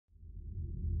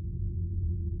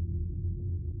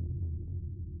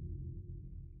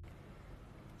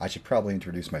I should probably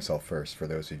introduce myself first for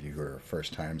those of you who are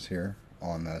first times here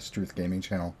on the Struth Gaming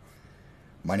channel.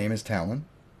 My name is Talon,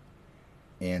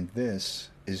 and this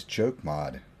is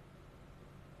JokeMod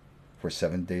for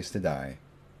 7 Days to Die,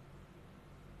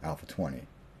 Alpha 20.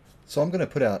 So I'm going to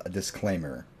put out a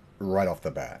disclaimer right off the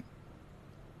bat.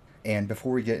 And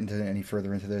before we get into any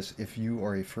further into this, if you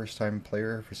are a first-time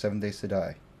player for 7 Days to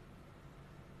Die,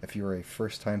 if you are a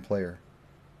first-time player,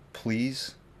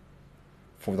 please,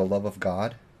 for the love of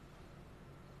God,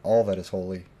 all that is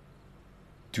holy,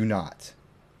 do not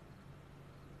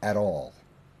at all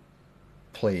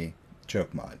play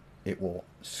JokeMod. It will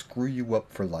screw you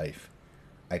up for life.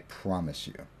 I promise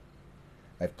you.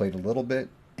 I've played a little bit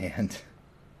and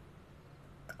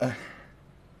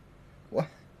what?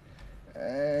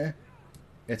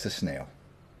 It's a snail.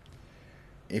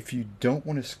 If you don't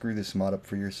want to screw this mod up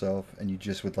for yourself and you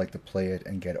just would like to play it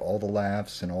and get all the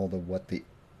laughs and all the what the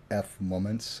F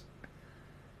moments,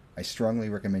 I strongly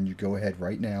recommend you go ahead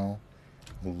right now,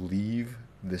 leave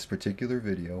this particular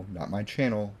video, not my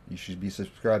channel, you should be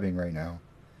subscribing right now.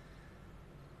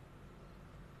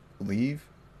 Leave,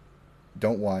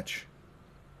 don't watch,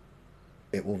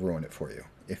 it will ruin it for you.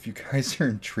 If you guys are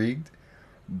intrigued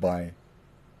by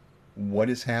what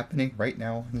is happening right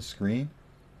now on the screen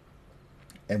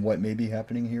and what may be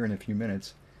happening here in a few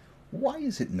minutes, why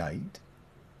is it night?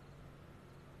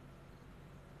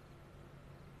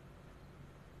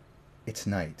 It's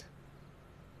night.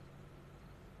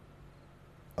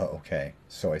 Oh, okay.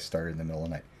 So I started in the middle of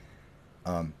the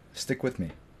night. Stick with me.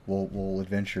 We'll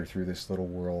adventure through this little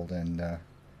world and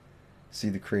see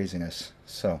the craziness.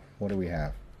 So, what do we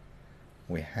have?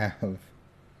 We have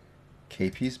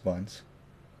KP's buns.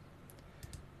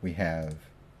 We have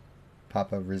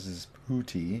Papa Riz's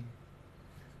Pootie.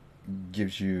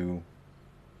 Gives you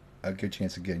a good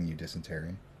chance of getting you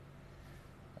dysentery.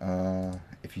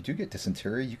 If you do get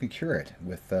dysentery, you can cure it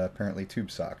with apparently tube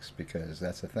socks, because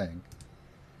that's a thing.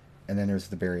 And then there's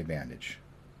the berry bandage.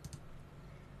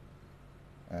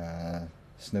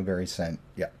 Snowberry scent.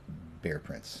 Yeah, bear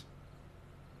prints.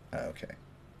 Okay.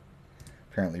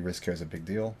 Apparently Risco is a big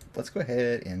deal. Let's go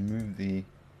ahead and move the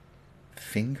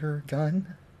finger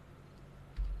gun.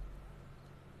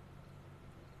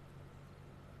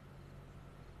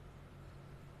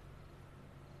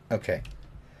 Okay.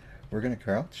 We're going to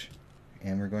crouch,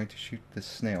 and we're going to shoot this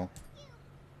snail.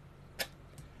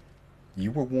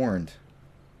 You were warned.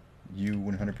 You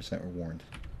 100% were warned.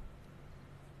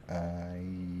 I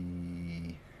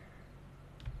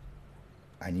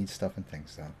need stuff and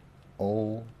things, though.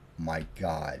 Oh my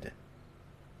god.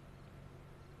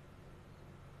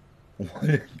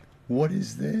 What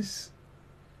is this?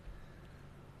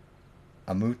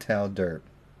 A Mutau derp.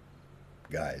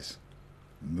 Guys.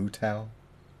 Mutau?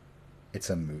 It's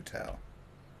a Mutau.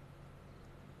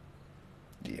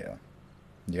 Yeah.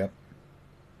 Yep.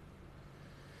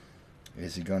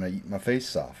 Is he gonna eat my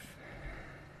face off?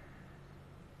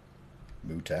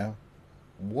 Mutau?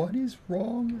 What is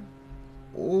wrong?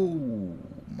 Oh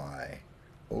my.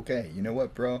 Okay, you know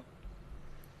what, bro?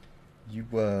 You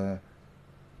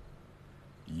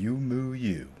moo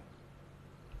you.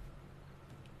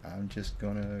 I'm just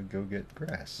gonna go get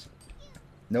grass.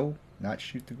 No, not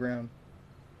shoot the ground.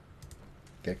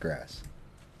 Get grass.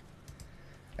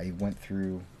 I went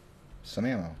through some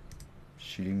ammo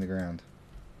shooting the ground.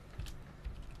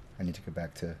 I need to go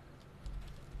back to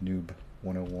Noob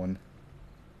 101.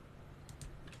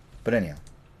 But anyhow,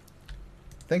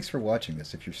 thanks for watching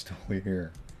this if you're still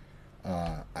here.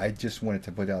 I just wanted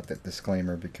to put out that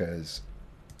disclaimer because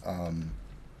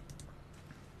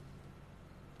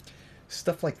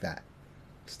stuff like that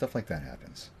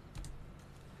happens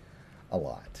a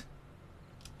lot.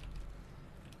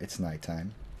 It's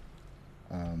nighttime.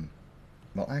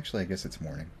 Well, actually, I guess it's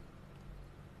morning.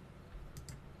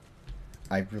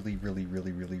 I really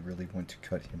want to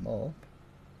cut him up.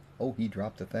 Oh, he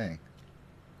dropped a thing.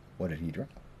 What did he drop?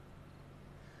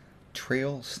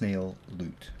 Trail snail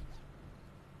loot.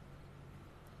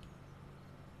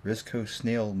 Risco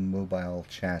snail mobile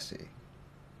chassis.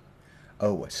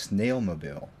 Oh, a snail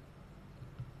mobile.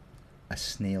 A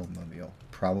snail mobile.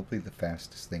 Probably the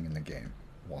fastest thing in the game.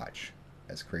 Watch.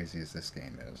 As crazy as this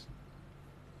game is.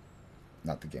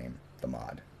 Not the game, the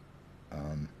mod.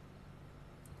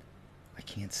 I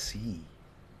can't see.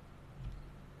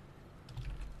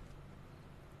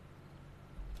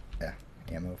 Yeah,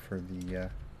 ammo for the,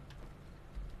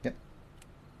 yep.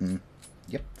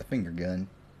 Yep, the finger gun.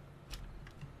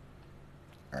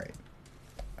 Alright.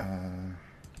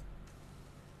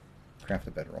 Craft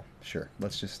a bedroll. Sure.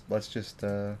 Let's just. What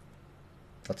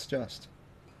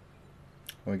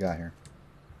we got here?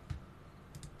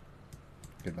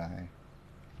 Goodbye.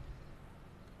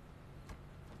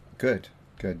 Good.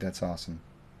 Good. That's awesome.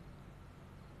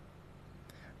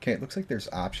 Okay, it looks like there's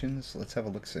options. Let's have a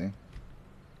look-see.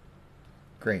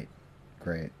 Great.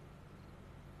 Great.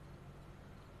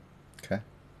 Okay.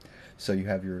 So you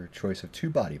have your choice of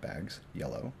 2 body bags,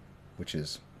 yellow, which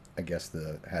is, I guess,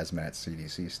 the hazmat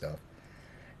CDC stuff,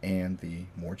 and the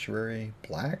mortuary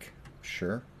black.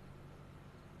 Sure.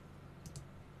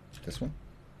 This one.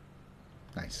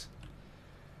 Nice.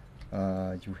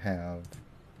 You have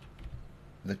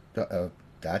the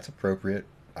that's appropriate,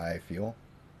 I feel.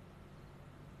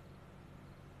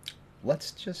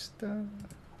 Let's just do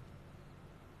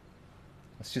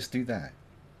that.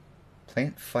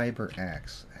 Plant fiber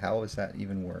axe. How does that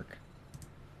even work?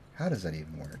 How does that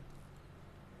even work?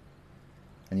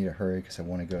 I need to hurry because I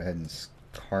want to go ahead and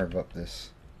carve up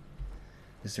this.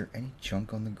 Is there any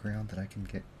junk on the ground that I can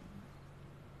get?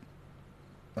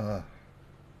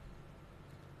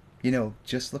 You know,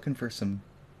 just looking for some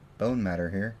bone matter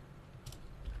here.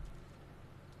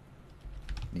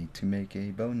 Need to make a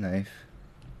bone knife.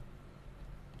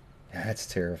 That's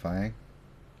terrifying.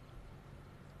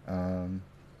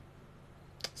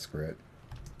 Screw it.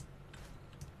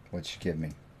 What'd you give me?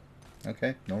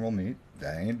 Okay, normal meat.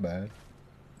 That ain't bad.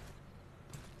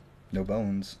 No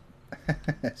bones.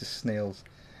 Just snails.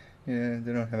 Yeah,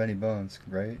 they don't have any bones,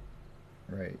 right?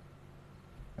 Right.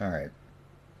 Alright.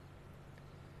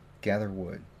 Gather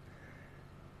wood.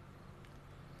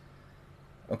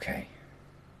 Okay.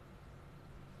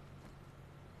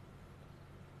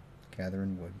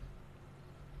 Gathering wood.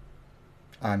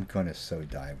 I'm gonna so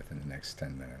die within the next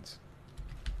 10 minutes.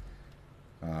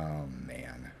 Oh,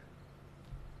 man.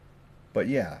 But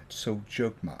yeah, so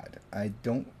JokeMod. I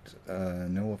don't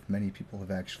know if many people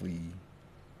have actually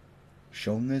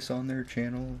shown this on their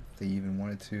channel. If they even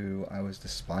wanted to. I was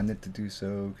despondent to do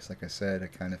so because, like I said, I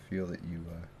kind of feel that you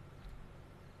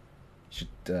should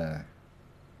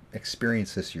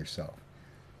experience this yourself.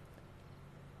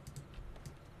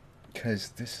 Because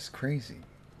this is crazy.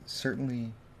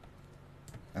 Certainly,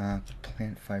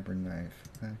 plant fiber knife.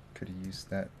 I could have used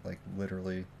that like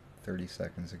literally 30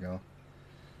 seconds ago.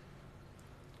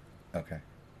 Okay.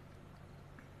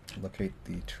 Locate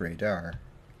the trader.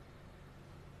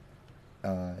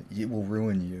 It will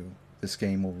ruin you. This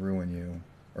game will ruin you.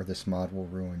 Or this mod will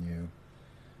ruin you.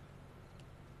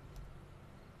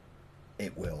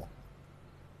 It will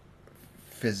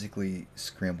physically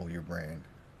scramble your brain.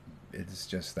 It's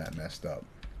just that messed up.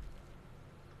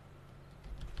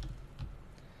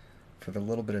 For the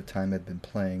little bit of time I've been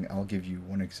playing, I'll give you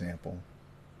one example.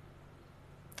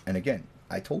 And again,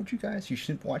 I told you guys you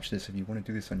shouldn't watch this if you want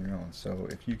to do this on your own. So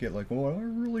if you get like, oh, I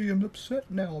really am upset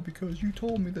now because you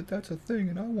told me that that's a thing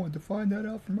and I wanted to find that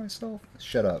out for myself.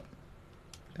 Shut up.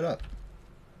 Shut up.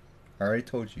 I already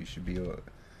told you you should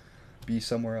be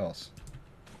somewhere else.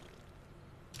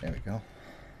 There we go.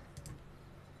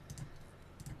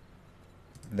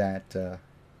 That, you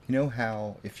know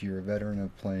how if you're a veteran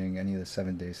of playing any of the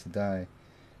 7 Days to Die,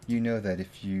 you know that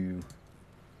if you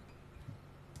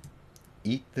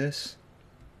eat this,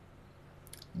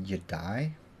 you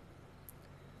die?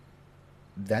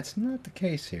 That's not the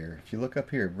case here. If you look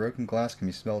up here, broken glass can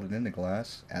be smelted into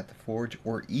glass at the forge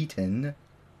or eaten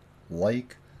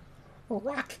like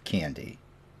rock candy.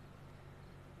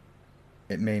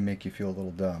 It may make you feel a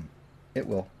little dumb. It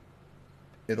will.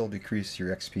 It'll decrease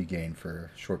your XP gain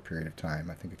for a short period of time.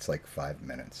 I think it's like 5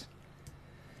 minutes.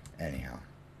 Anyhow.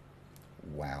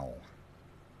 Wow.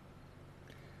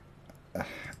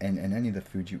 And any of the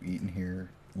food you eat in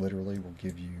here literally will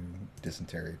give you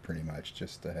dysentery pretty much.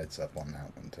 Just a heads up on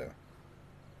that one too.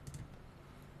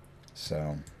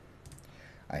 So,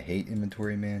 I hate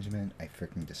inventory management. I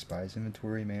freaking despise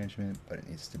inventory management, but it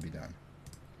needs to be done.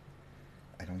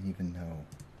 I don't even know.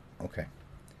 Okay.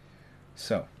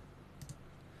 So,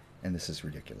 and this is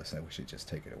ridiculous. I wish you'd just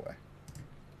take it away.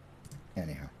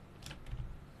 Anyhow.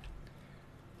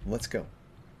 Let's go.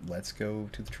 Let's go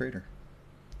to the trader.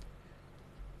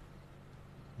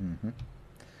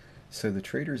 So the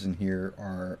traders in here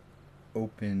are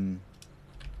open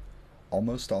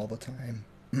almost all the time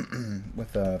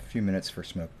with a few minutes for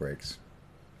smoke breaks.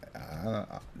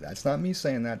 That's not me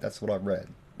saying that. That's what I read.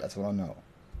 That's what I know.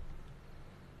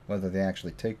 Whether they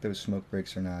actually take those smoke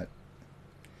breaks or not,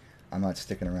 I'm not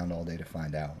sticking around all day to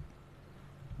find out.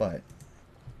 But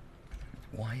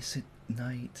why is it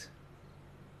night?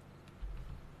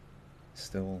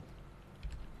 Still,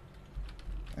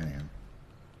 I am.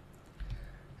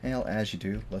 Well, as you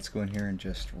do, let's go in here and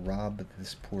just rob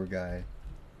this poor guy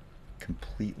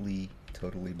completely,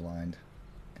 totally blind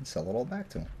and sell it all back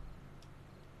to him.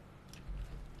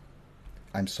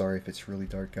 I'm sorry if it's really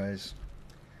dark, guys.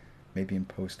 Maybe in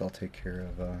post I'll take care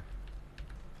of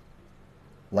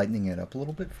lightening it up a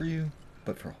little bit for you.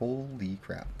 But for holy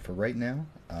crap, for right now,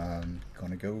 I'm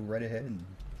gonna go right ahead and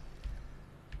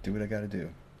do what I gotta do.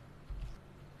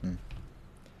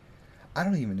 I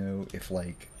don't even know if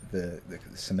like the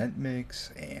cement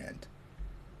mix and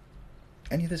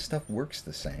any of this stuff works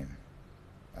the same.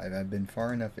 I've been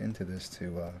far enough into this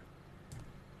to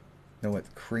know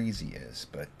what crazy is,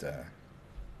 but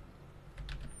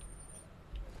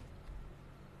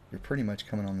you're pretty much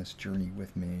coming on this journey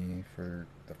with me for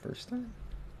the first time.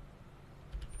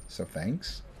 So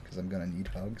thanks, because I'm gonna need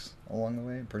hugs along the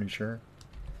way, I'm pretty sure.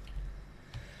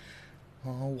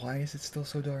 Oh, why is it still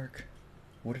so dark?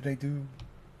 What did I do?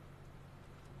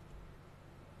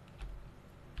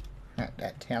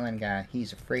 That Talon guy,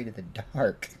 he's afraid of the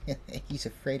dark. He's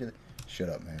afraid of the... Shut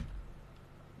up, man.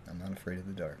 I'm not afraid of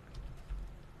the dark.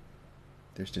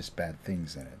 There's just bad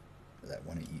things in it that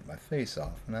want to eat my face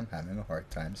off, and I'm having a hard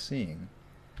time seeing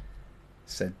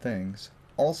said things.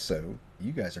 Also,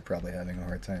 you guys are probably having a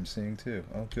hard time seeing too.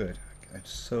 Oh, good. I'm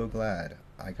so glad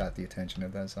I got the attention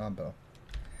of that Zombo.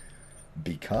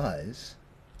 Because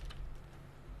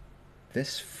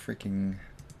this freaking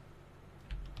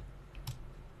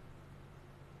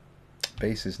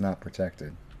base is not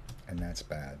protected, and that's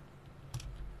bad.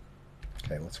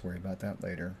 Okay, let's worry about that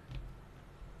later.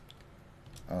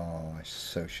 Oh, I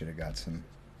so should have got some...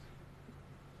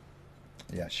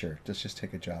 Yeah, sure. Let's just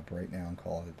take a job right now and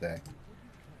call it a day.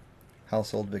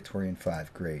 Household Victorian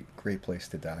 5. Great. Great place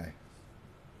to die.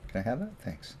 Can I have that?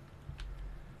 Thanks.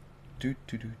 Do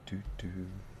do do do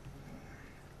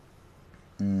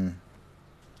do.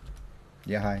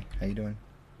 Yeah, hi. How you doing?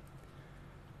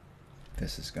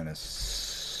 This is gonna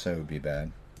so be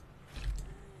bad.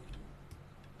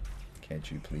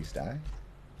 Can't you please die?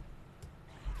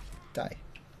 Die.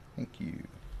 Thank you.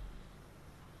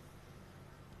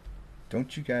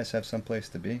 Don't you guys have someplace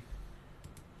to be?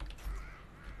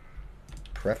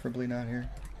 Preferably not here.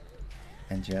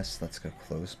 And yes, let's go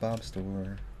close Bob's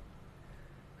door.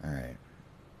 Alright.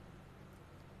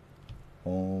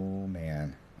 Oh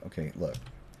man. Okay, look.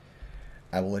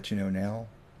 I will let you know now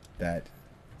that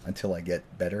until I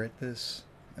get better at this,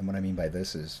 and what I mean by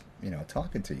this is, you know,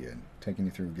 talking to you and taking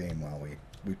you through a game while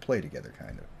we play together,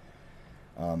 kind of.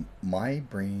 My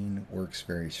brain works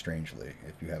very strangely,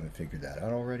 if you haven't figured that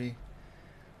out already,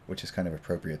 which is kind of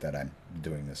appropriate that I'm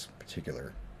doing this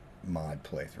particular mod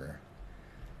playthrough.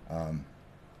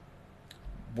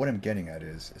 What I'm getting at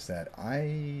is that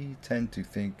I tend to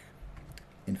think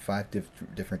in 5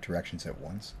 different directions at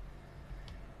once,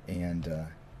 and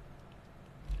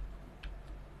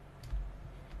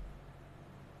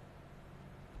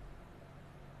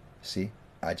see,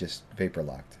 I just vapor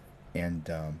locked. And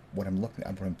what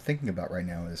I'm thinking about right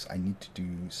now is I need to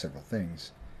do several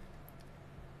things.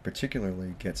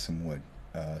 Particularly get some wood,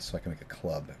 so I can make a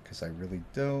club, because I really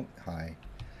don't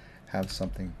have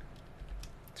something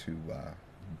to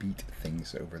beat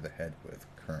things over the head with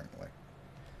currently.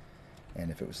 And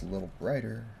if it was a little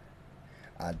brighter,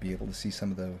 I'd be able to see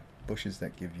some of the bushes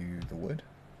that give you the wood,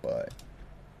 but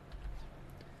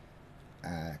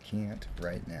I can't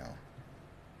right now.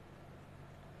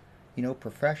 You know,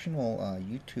 professional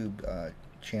YouTube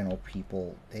channel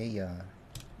people, they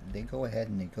go ahead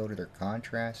and they go to their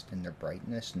contrast and their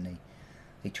brightness, and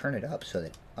they turn it up so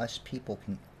that us people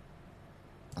can...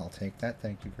 I'll take that,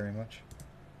 thank you very much.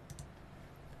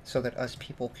 So that us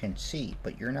people can see,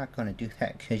 but you're not going to do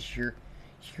that because you're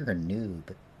a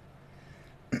noob.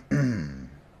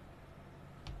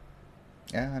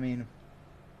 Yeah, I mean,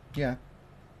 yeah.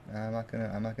 I'm not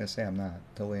gonna say I'm not.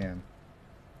 Totally am.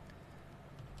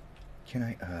 Can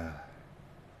I,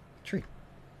 tree.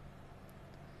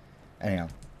 Anyhow,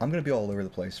 I'm gonna be all over the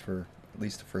place for at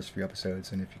least the first few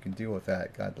episodes, and if you can deal with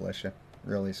that, God bless you.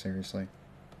 Really, seriously.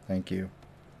 Thank you.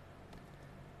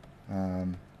 I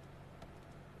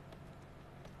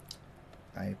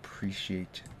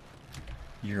appreciate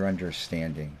your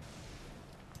understanding.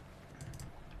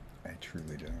 I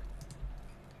truly do.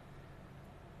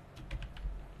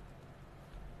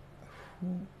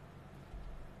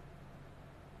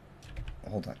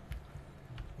 Hold on.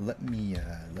 Let me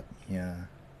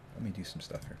do some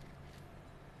stuff here.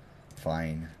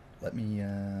 Fine. Let me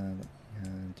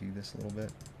do this a little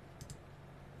bit.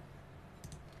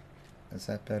 Is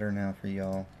that better now for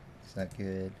y'all? Is that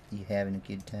good? You having a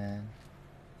good time?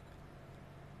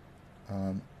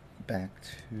 Back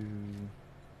to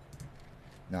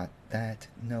not that,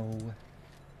 no,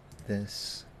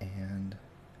 this, and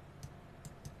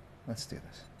let's do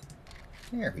this.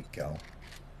 There we go.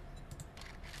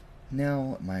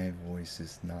 Now my voice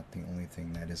is not the only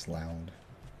thing that is loud.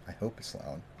 I hope it's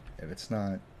loud. If it's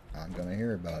not, I'm gonna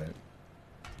hear about it.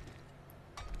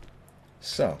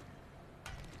 So,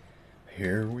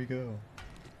 here we go.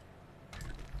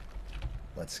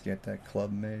 Let's get that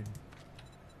club made.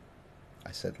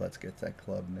 I said let's get that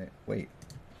club made. Wait,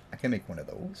 I can make one of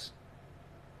those?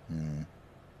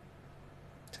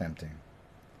 Tempting.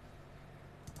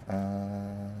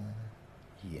 Yeah.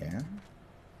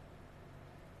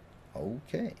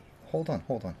 Okay. Hold on.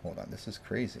 This is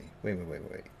crazy. Wait.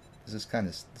 This is kind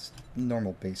of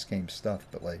normal base game stuff,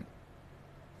 but like,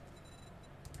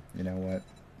 you know what?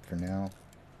 For now.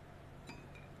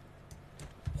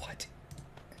 What?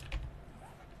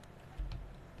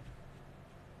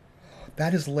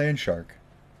 That is land shark.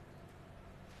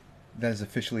 That is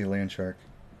officially a land shark.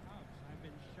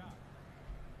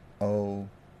 Oh,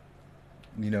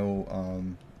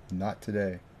 not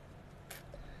today.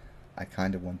 I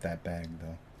kind of want that bag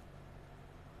though.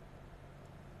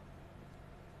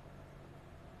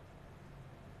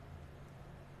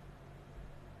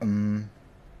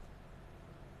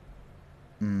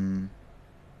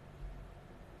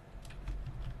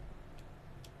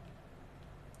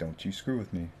 Don't you screw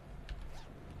with me.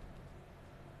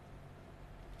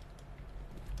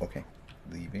 Okay,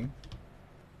 leaving.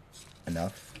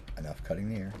 Enough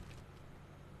cutting the air.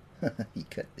 He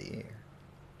cut the air.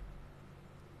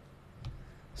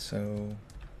 So,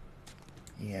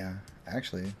 yeah,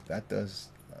 actually, that does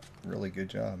a really good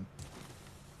job.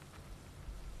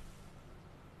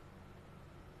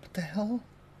 What the hell?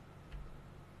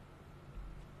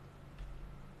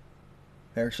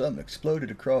 There's something exploded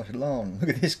across the lawn. Look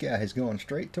at this guy, he's going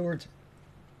straight towards it.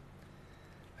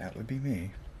 That would be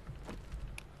me.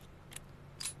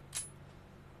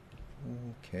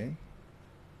 Okay.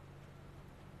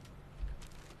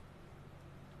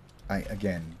 I'm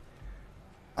gonna.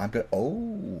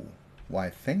 Oh, why?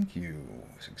 Thank you,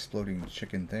 exploding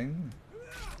chicken thing.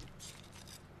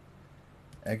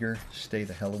 Egger, stay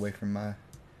the hell away from my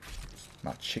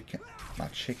chicken.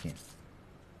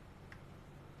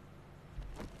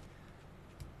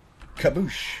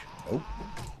 Kaboosh! Oh,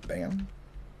 bam.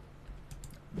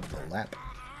 Lap.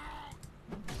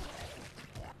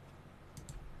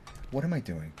 What am I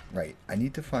doing? Right, I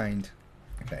need to find...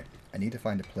 Okay, I need to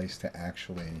find a place to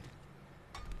actually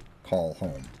call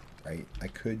home, right? I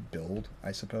could build,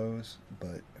 I suppose,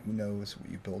 but who knows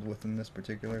what you build with in this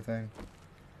particular thing.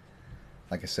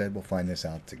 Like I said, we'll find this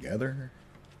out together.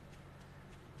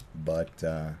 But,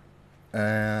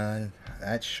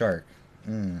 that shark.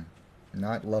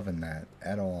 Not loving that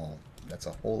at all. That's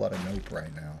a whole lot of nope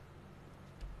right now.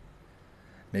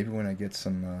 Maybe when I get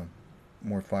some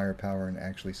more firepower and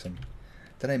actually some...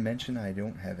 Did I mention I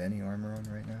don't have any armor on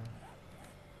right now?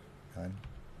 None.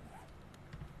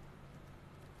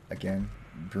 Again,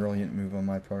 brilliant move on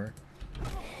my part.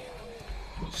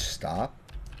 Stop.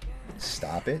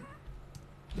 Stop it.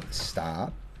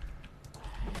 Stop.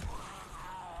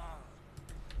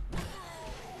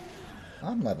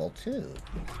 I'm level 2.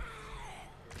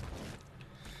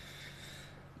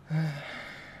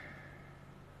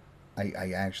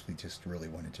 I actually just really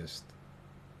want to just...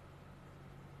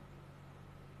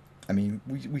 I mean,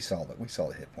 we saw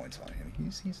the hit points on him.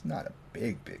 He's not a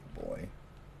big boy.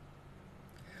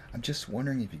 I'm just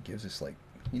wondering if he gives us, like,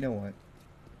 you know what?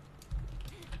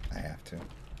 I have to.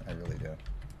 I really do.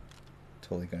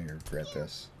 Totally gonna regret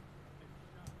this.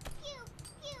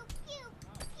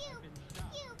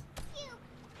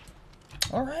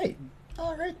 Alright.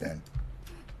 Alright then.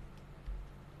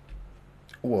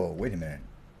 Whoa, wait a minute.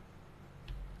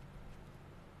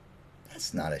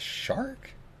 That's not a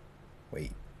shark.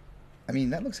 Wait. I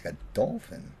mean, that looks like a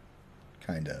dolphin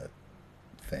kind of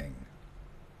thing.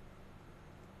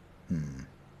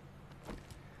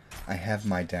 I have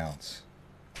my doubts.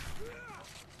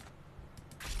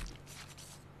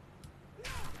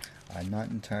 I'm not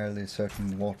entirely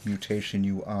certain what mutation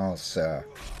you are, sir.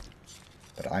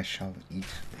 But I shall eat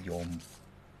your...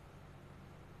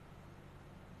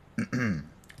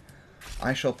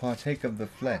 I shall partake of the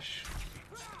flesh.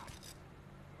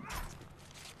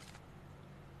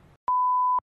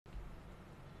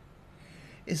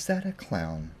 Is that a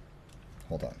clown?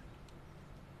 Hold on.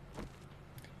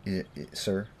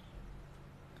 Sir?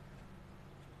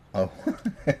 Oh.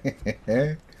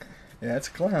 Yeah, it's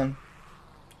a clown.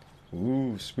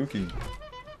 Ooh, spooky.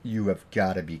 You have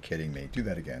got to be kidding me. Do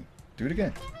that again. Do it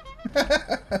again.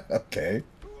 Okay.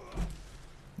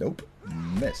 Nope.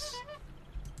 Miss.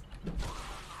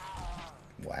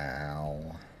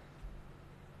 Wow.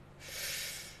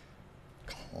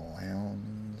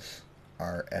 Clowns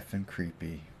are effing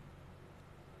creepy.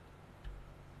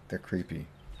 They're creepy.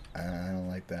 I don't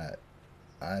like that.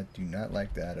 I do not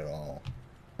like that at all.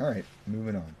 Alright,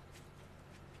 moving on.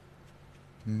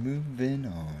 Moving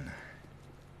on.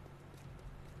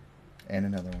 And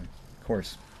another one. Of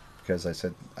course, because I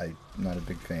said I'm not a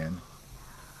big fan.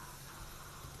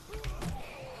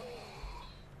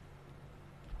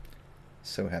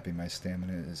 So happy my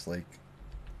stamina is like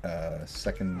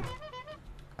second.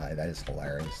 That is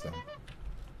hilarious though.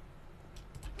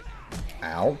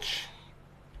 Ouch.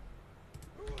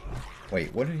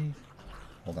 Wait, what did he...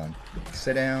 Hold on.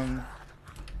 Sit down.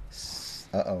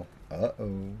 Uh-oh.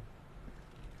 Uh-oh.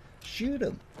 Shoot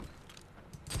him.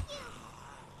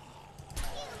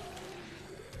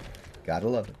 Gotta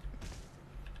love it.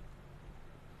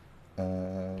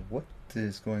 What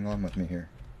is going on with me here?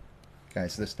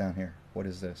 Guys, this down here. What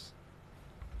is this?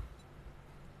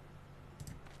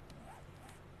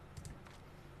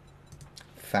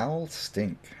 Foul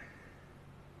stink.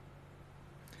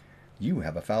 You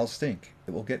have a foul stink.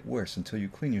 It will get worse until you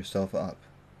clean yourself up.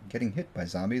 Getting hit by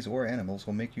zombies or animals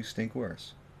will make you stink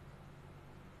worse.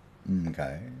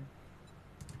 Okay.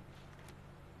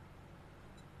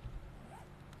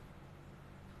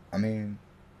 I mean,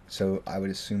 so I would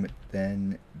assume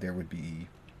then there would be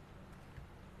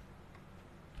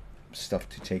stuff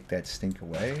to take that stink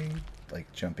away,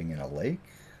 like jumping in a lake.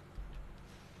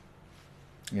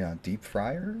 Yeah, deep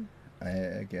fryer,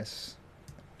 I guess.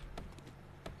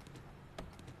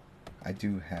 I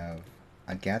do have...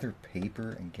 I gather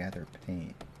paper and gather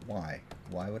paint. Why?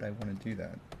 Why would I want to do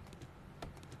that?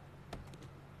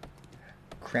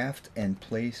 Craft and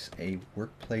place a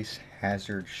workplace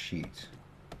hazard sheet.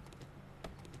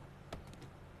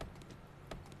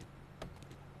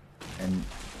 And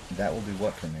that will do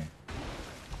what for me?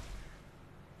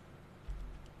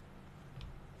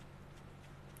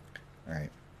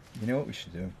 Alright. You know what we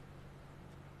should do?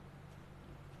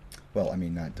 Well, I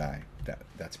mean, not die.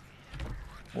 That's...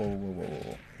 Whoa, whoa, whoa,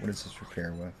 whoa. What does this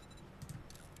repair with?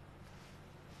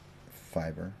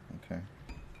 Fiber. Okay.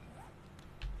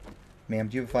 Ma'am,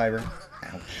 do you have fiber?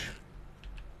 Ouch.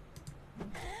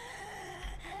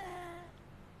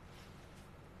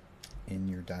 In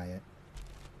your diet.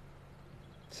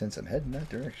 Since I'm heading that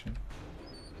direction.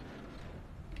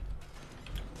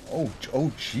 Oh,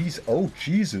 jeez. Oh,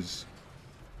 Jesus.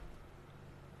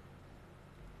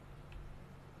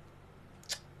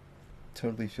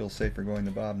 Totally feel safer going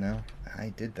to Bob now. I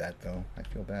did that, though. I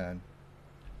feel bad.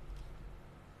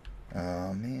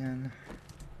 Oh, man.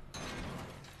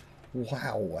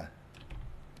 Wow.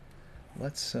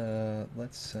 Let's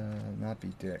not be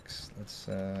dicks. Let's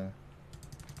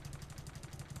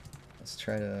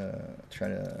try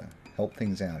to help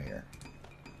things out here.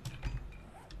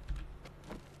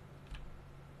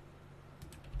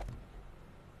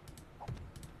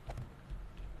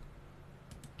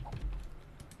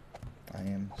 I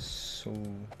am so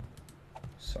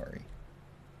sorry.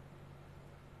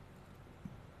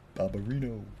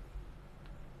 Barbarino.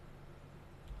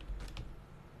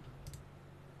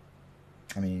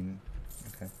 I mean,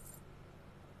 okay.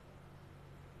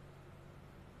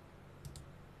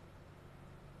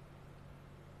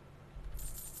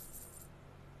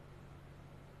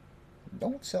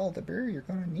 Don't sell the beer, you're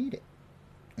gonna need it.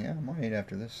 Yeah, I might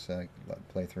after this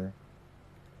playthrough.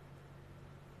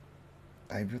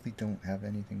 I really don't have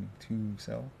anything to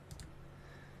sell.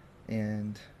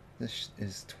 And this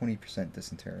is 20%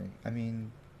 dysentery. I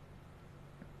mean,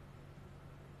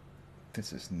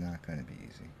 this is not going to be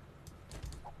easy.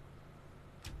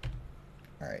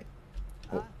 Alright.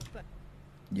 Well,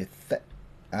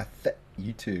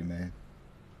 you too, man.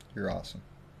 You're awesome.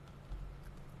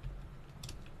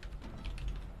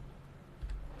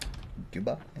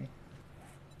 Goodbye.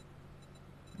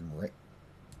 Right.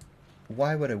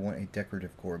 Why would I want a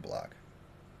decorative core block?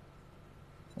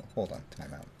 Well, hold on,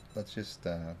 time out. Let's just,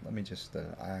 let me just,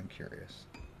 I'm curious.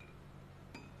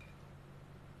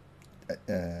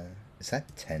 Is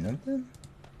that 10 of them?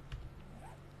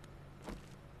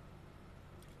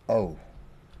 Oh.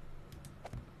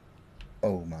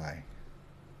 Oh my.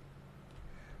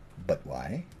 But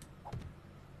why?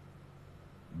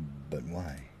 But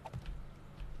why?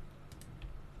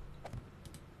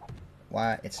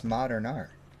 Why, it's modern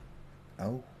art.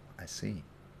 Oh, I see.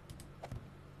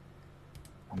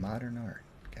 Modern art.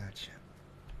 Gotcha.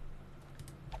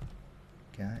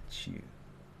 Got you.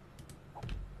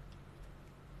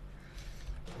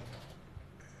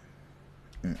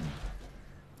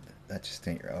 That just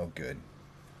ain't... Oh, good.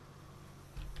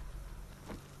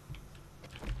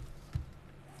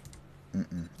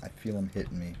 I feel him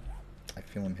hitting me. I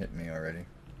feel him hitting me already.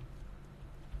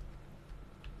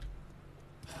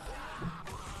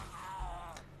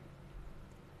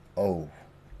 Oh.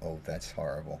 Oh, that's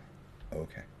horrible.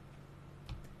 Okay.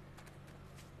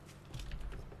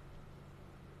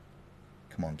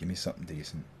 Come on, give me something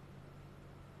decent.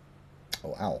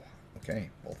 Oh, ow. Okay,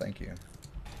 well, thank you.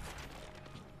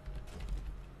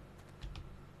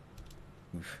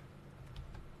 Oof.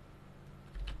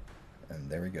 And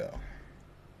there we go.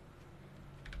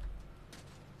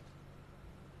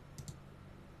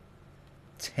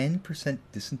 %10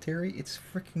 dysentery? It's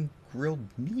freaking grilled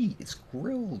meat. It's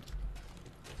grilled.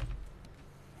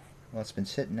 Well, it's been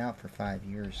sitting out for 5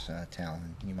 years,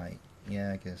 Talon. You might...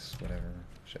 Yeah, I guess, whatever.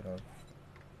 Shut up.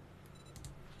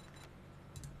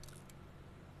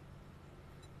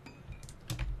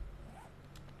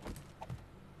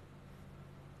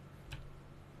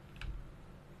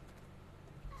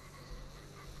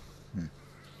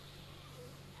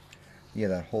 Yeah,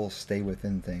 that whole stay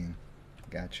within thing.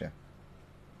 Gotcha.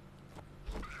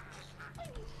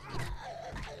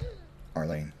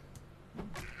 Arlene.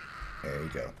 There you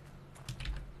go.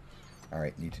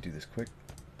 Alright, need to do this quick.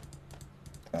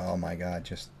 Oh my god,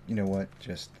 just, you know what?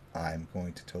 Just, I'm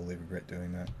going to totally regret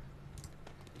doing that.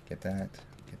 Get that,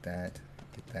 get that,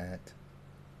 get that.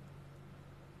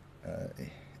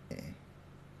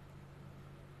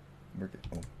 We're good.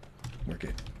 Oh, we're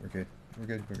good, we're good, we're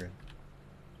good, we're good.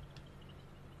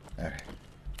 Alright.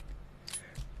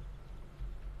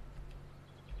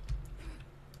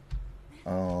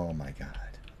 Oh my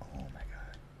god. Oh my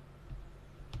god.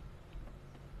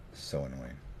 So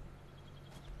annoying.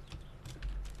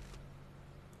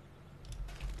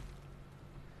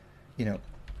 You know,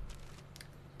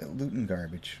 loot and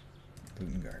garbage. Loot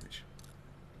and garbage.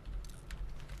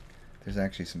 There's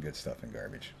actually some good stuff in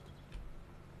garbage.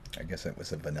 I guess it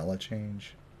was a vanilla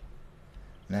change.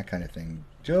 And that kind of thing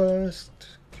just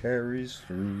carries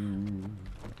through.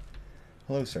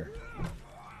 Hello, sir.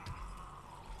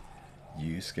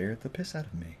 You scared the piss out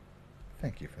of me.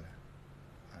 Thank you for that.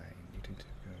 I needed to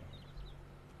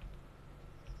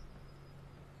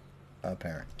go.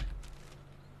 Apparently.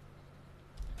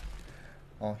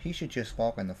 Oh, he should just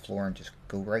walk on the floor and just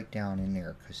go right down in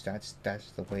there, because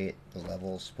that's the way the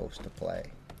level is supposed to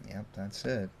play. Yep, that's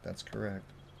it. That's correct.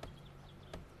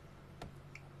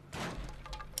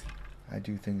 I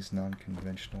do things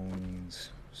non-conventional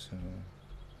means, so...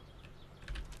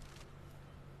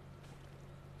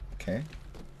 Okay.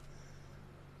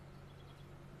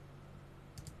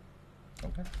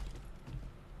 Okay.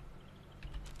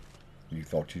 You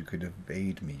thought you could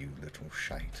evade me, you little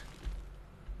shite.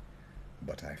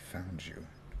 But I found you,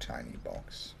 tiny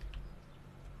box.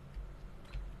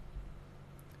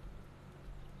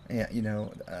 Yeah, you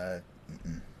know,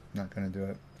 not gonna do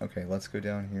it. Okay, let's go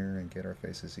down here and get our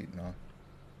faces eaten off.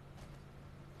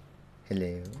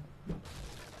 Hello?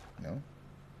 No?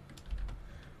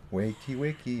 Wakey,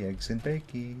 wakey, eggs and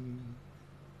bakey.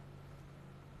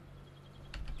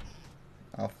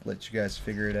 I'll let you guys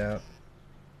figure it out.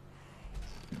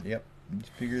 Yep,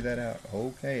 figure that out.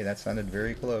 Okay, that sounded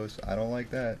very close. I don't like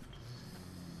that.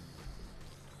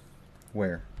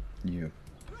 Where? You.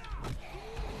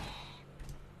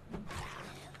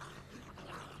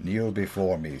 Kneel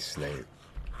before me, slave.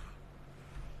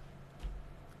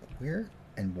 Where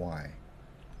and why?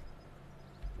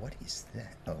 What is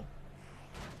that? Oh.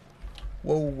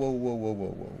 Whoa, whoa, whoa, whoa, whoa,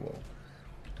 whoa,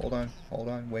 whoa. Hold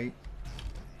on, wait.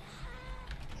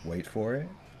 Wait for it.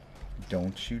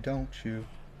 Don't you.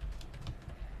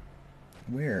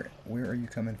 Where are you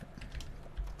coming from?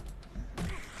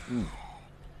 Ooh.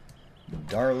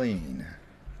 Darlene.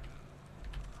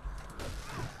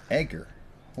 Edgar.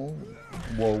 Oh.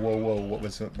 Whoa, whoa, whoa, what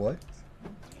was it? What?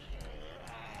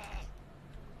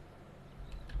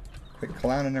 Quit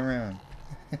clowning around.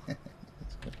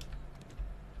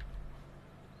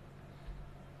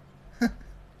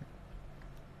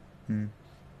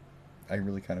 I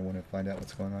really kind of want to find out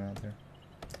what's going on out there.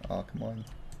 Oh, come on.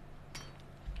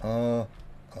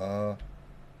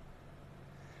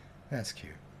 That's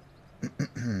cute.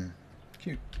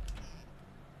 Cute.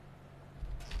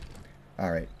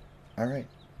 Alright.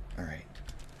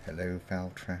 Hello,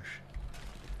 foul trash.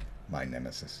 My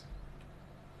nemesis.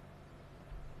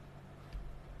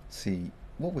 See,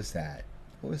 what was that?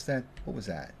 What was that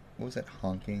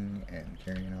honking and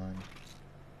carrying on?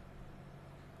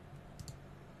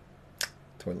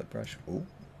 Toilet brush. Oh,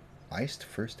 iced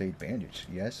first aid bandage.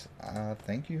 Yes,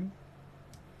 thank you.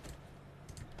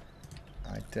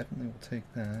 I definitely will take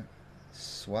that.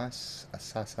 Swas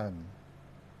assassin.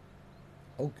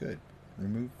 Oh, good.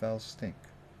 Remove foul stink.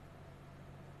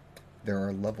 There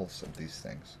are levels of these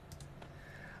things.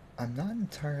 I'm not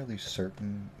entirely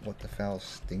certain what the foul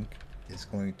stink is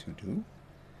going to do.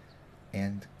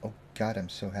 And, oh god, I'm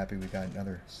so happy we got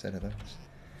another set of those.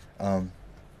 I'm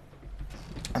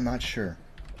not sure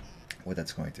what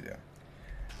that's going to do.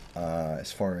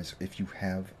 As far as if you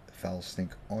have foul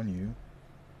stink on you,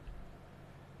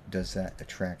 Does that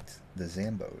attract the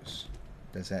Zambos?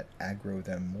 Does that aggro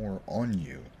them more on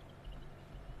you?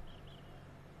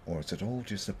 Or is it all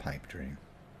just a pipe dream?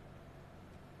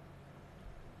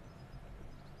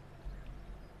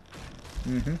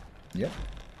 Mm-hmm. Yep.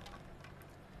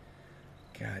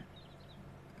 God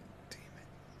damn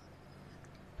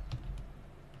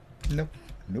it. Nope.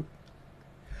 Nope.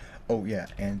 Oh, yeah,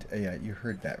 and yeah, you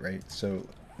heard that, right? So,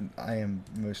 I am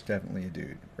most definitely a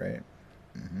dude, right?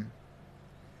 Mm-hmm.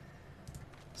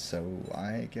 So,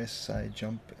 I guess I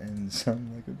jump and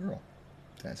sound like a girl.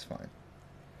 That's fine.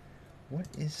 What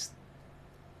is...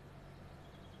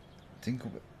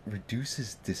 Dingle...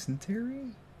 Reduces dysentery?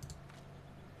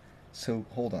 So,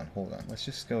 hold on, hold on. Let's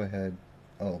just go ahead.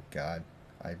 Oh, God.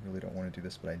 I really don't want to do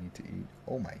this, but I need to eat.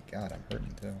 Oh, my God, I'm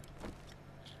hurting, too.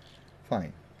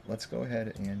 Fine. Let's go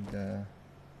ahead and,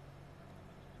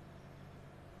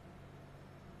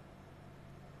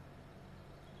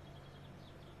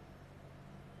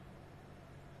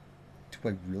 do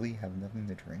I really have nothing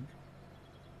to drink?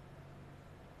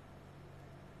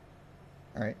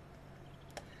 Alright.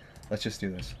 Let's just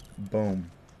do this.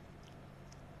 Boom.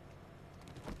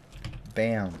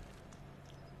 Bam.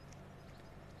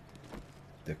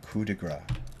 The coup de grace.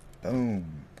 Boom.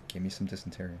 Give me some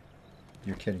dysentery.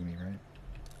 You're kidding me, right?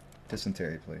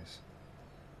 Dysentery, please.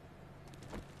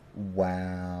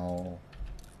 Wow.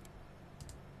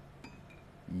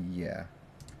 Yeah.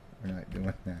 We're not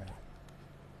doing that.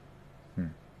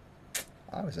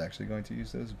 I was actually going to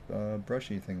use those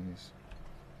brushy thingies.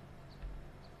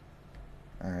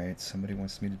 Alright, somebody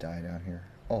wants me to die down here.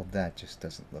 Oh, that just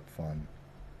doesn't look fun.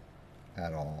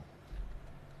 At all.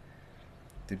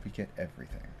 Did we get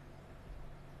everything?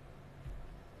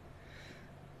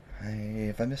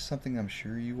 If I missed something, I'm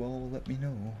sure you all will let me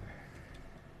know.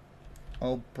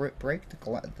 Oh, break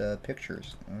the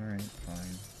pictures. Alright,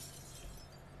 fine.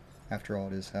 After all,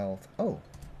 it is health. Oh!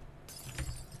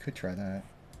 Could try that.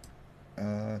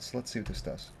 So let's see what this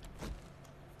does.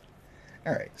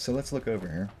 Alright, so let's look over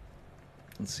here.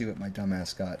 Let's see what my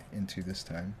dumbass got into this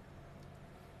time.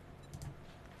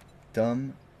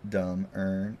 Dumb,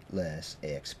 earn less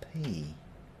XP.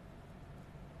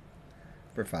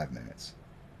 For 5 minutes.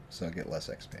 So I get less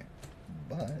XP.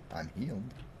 But I'm healed.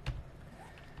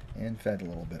 And fed a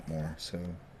little bit more, so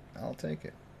I'll take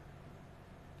it.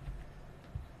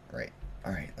 Great.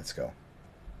 Alright, let's go.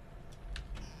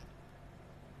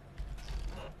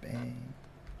 Bang.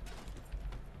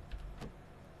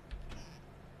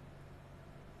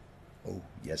 Oh,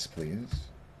 yes, please.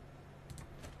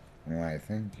 Why,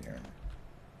 thank you.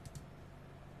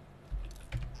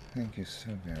 Thank you so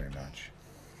very much.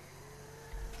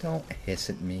 Don't hiss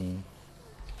at me.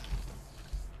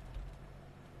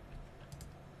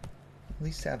 At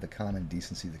least have the common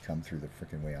decency to come through the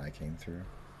frickin' way I came through.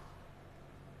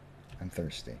 I'm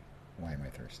thirsty. Why am I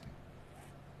thirsty?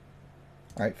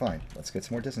 Alright, fine. Let's get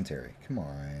some more dysentery. Come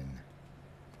on.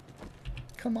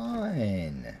 Come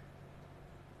on!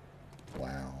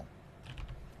 Wow.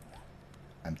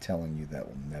 I'm telling you that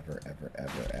will never, ever,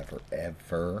 ever, ever,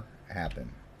 ever happen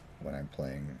when I'm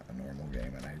playing a normal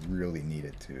game, and I really need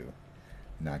it to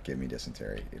not give me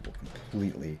dysentery. It will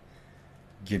completely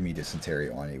give me dysentery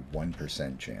on a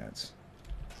 1% chance.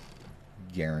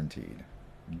 Guaranteed.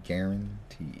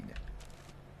 Guaranteed.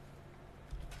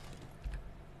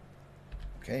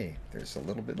 Okay, there's a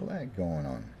little bit of lag going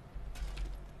on.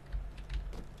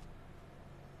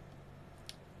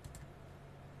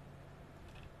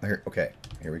 Here, okay,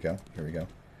 here we go. Here we go.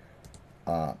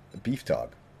 Beef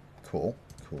dog. Cool,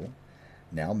 cool.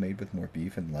 Now made with more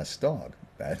beef and less dog.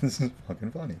 That is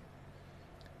fucking funny.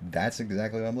 That's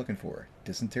exactly what I'm looking for.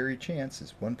 Dysentery chance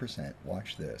is 1%.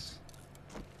 Watch this.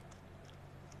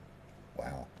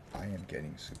 Wow, I am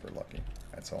getting super lucky.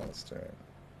 That's all it's to it.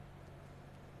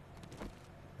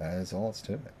 That is all it's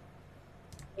to it.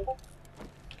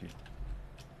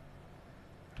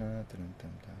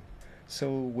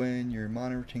 So when you're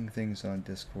monitoring things on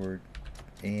Discord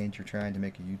and you're trying to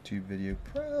make a YouTube video,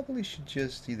 probably should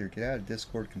just either get out of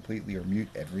Discord completely or mute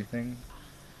everything.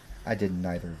 I did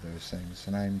neither of those things,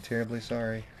 and I'm terribly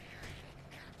sorry.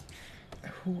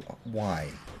 Why?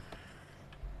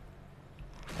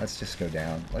 Let's just go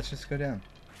down. Let's just go down.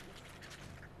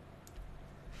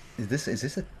 Is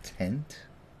this a tent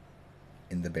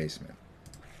in the basement?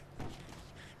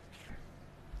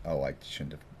 Oh, I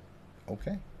shouldn't have.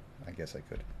 Okay. I guess I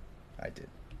could. I did.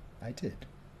 I did.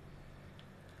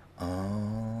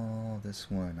 Oh,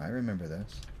 this one. I remember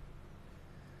this.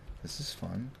 This is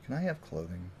fun. Can I have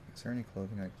clothing? Is there any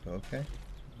clothing okay.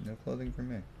 No clothing for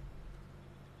me.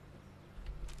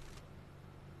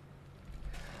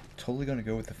 Totally gonna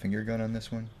go with the finger gun on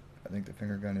this one. I think the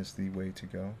finger gun is the way to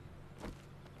go.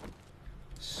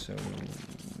 So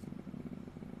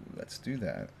let's do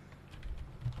that.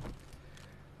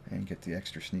 And get the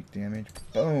extra sneak damage.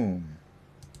 Boom!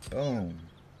 Boom!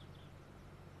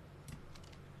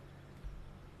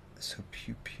 So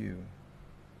pew pew.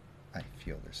 I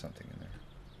feel there's something in there.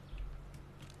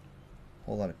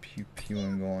 Whole lot of pew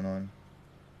pewing going on.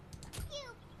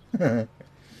 That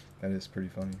is pretty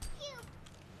funny.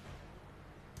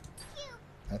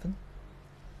 Nothing?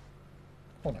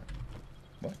 Hold on.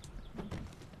 What?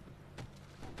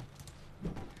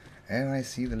 And I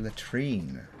see the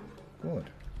latrine. Good.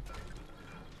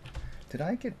 Did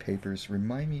I get papers?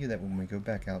 Remind me that when we go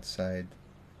back outside...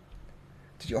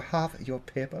 Did you have your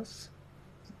papers?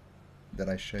 That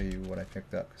I show you what I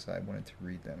picked up, because I wanted to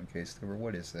read them in case they were...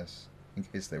 What is this? In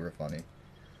case they were funny.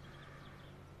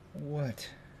 What?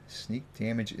 Sneak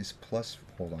damage is plus...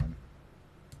 Hold on.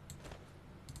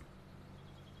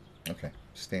 Okay.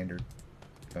 Standard.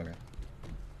 Okay.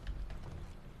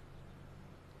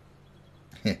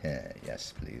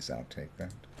 Yes, please. I'll take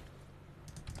that.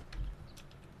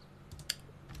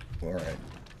 Alright.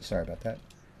 Sorry about that.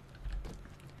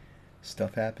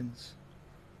 Stuff happens.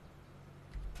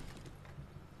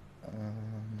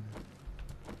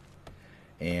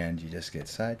 And you just get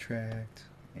sidetracked.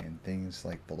 And things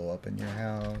like blow up in your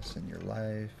house and your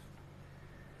life.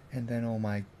 And then, oh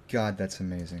my god, that's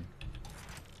amazing.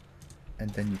 And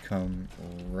then you come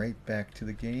right back to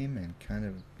the game and kind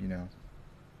of, you know,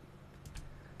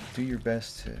 do your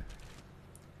best to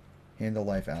handle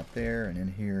life out there, and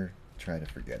in here, try to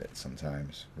forget it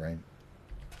sometimes, right?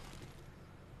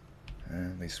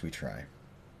 At least we try.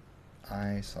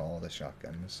 I saw the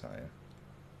Shotgun Messiah.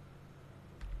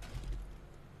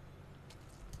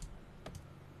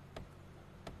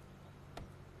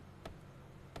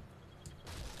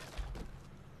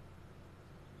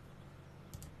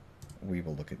 We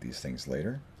will look at these things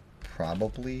later.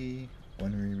 Probably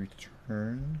when we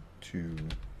return to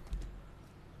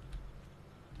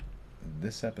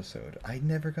this episode. I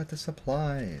never got the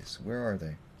supplies. Where are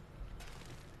they?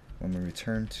 When we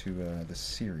return to the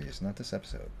series, not this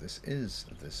episode. This is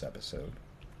this episode.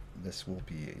 This will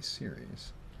be a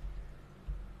series.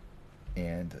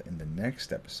 And in the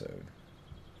next episode,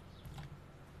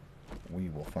 we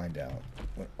will find out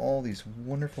what all these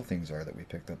wonderful things are that we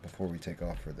picked up before we take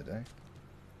off for the day.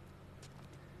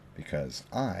 Because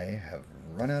I have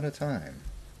run out of time,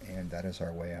 and that is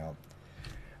our way out.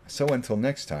 So until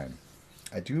next time,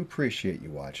 I do appreciate you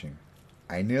watching.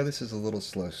 I know this is a little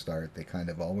slow start, they kind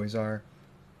of always are,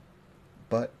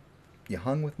 but you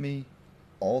hung with me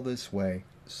all this way,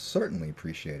 certainly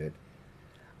appreciate it.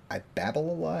 I babble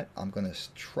a lot, I'm going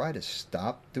to try to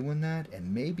stop doing that,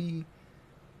 and maybe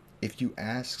if you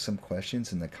ask some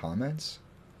questions in the comments,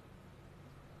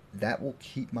 that will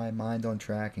keep my mind on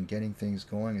track and getting things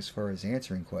going as far as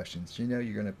answering questions. You know,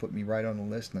 you're going to put me right on the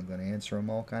list and I'm going to answer them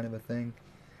all, kind of a thing.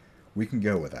 We can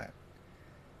go with that.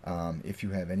 If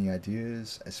you have any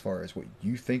ideas as far as what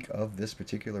you think of this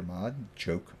particular mod,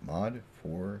 JokeMod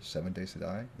for 7 Days to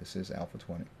Die, this is Alpha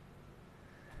 20,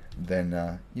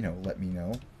 then, you know, let me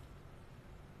know.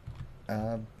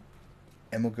 And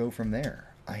we'll go from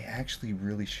there. I actually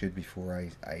really should, before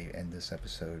I end this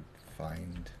episode,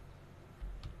 find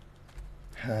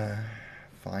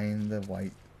the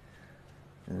White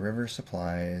River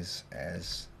supplies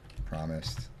as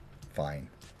promised. Fine.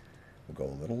 We'll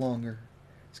go a little longer.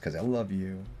 It's because I love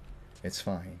you. It's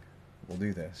fine. We'll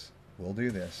do this. We'll do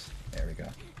this. There we go.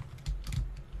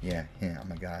 Yeah,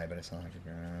 I'm a guy, but it's not like a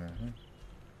guy.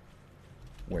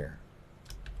 Where?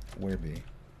 Where be?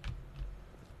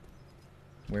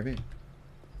 Where be?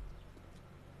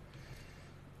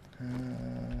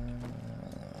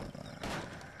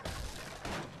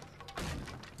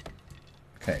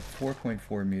 Okay,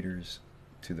 4.4 meters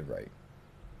to the right.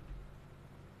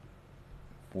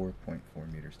 4.4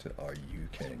 meters to... Are you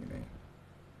kidding me?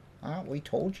 We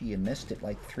told you missed it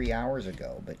like 3 hours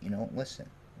ago, but you don't listen.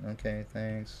 Okay,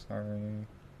 thanks. Sorry.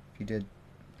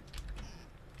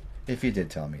 If you did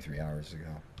tell me 3 hours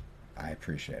ago, I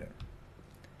appreciate it.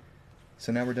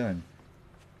 So now we're done.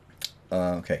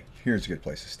 Okay, here's a good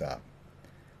place to stop.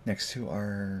 Next to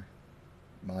our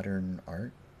modern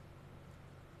art.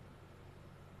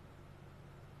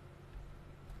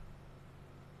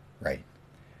 Right.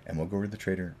 And we'll go over to the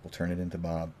trader. We'll turn it into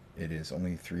Bob. It is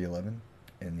only 3:11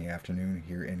 in the afternoon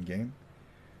here in game.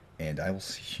 And I will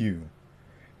see you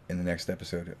in the next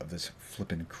episode of this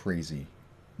flippin' crazy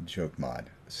JokeMod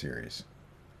series.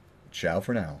 Ciao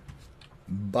for now.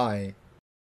 Bye.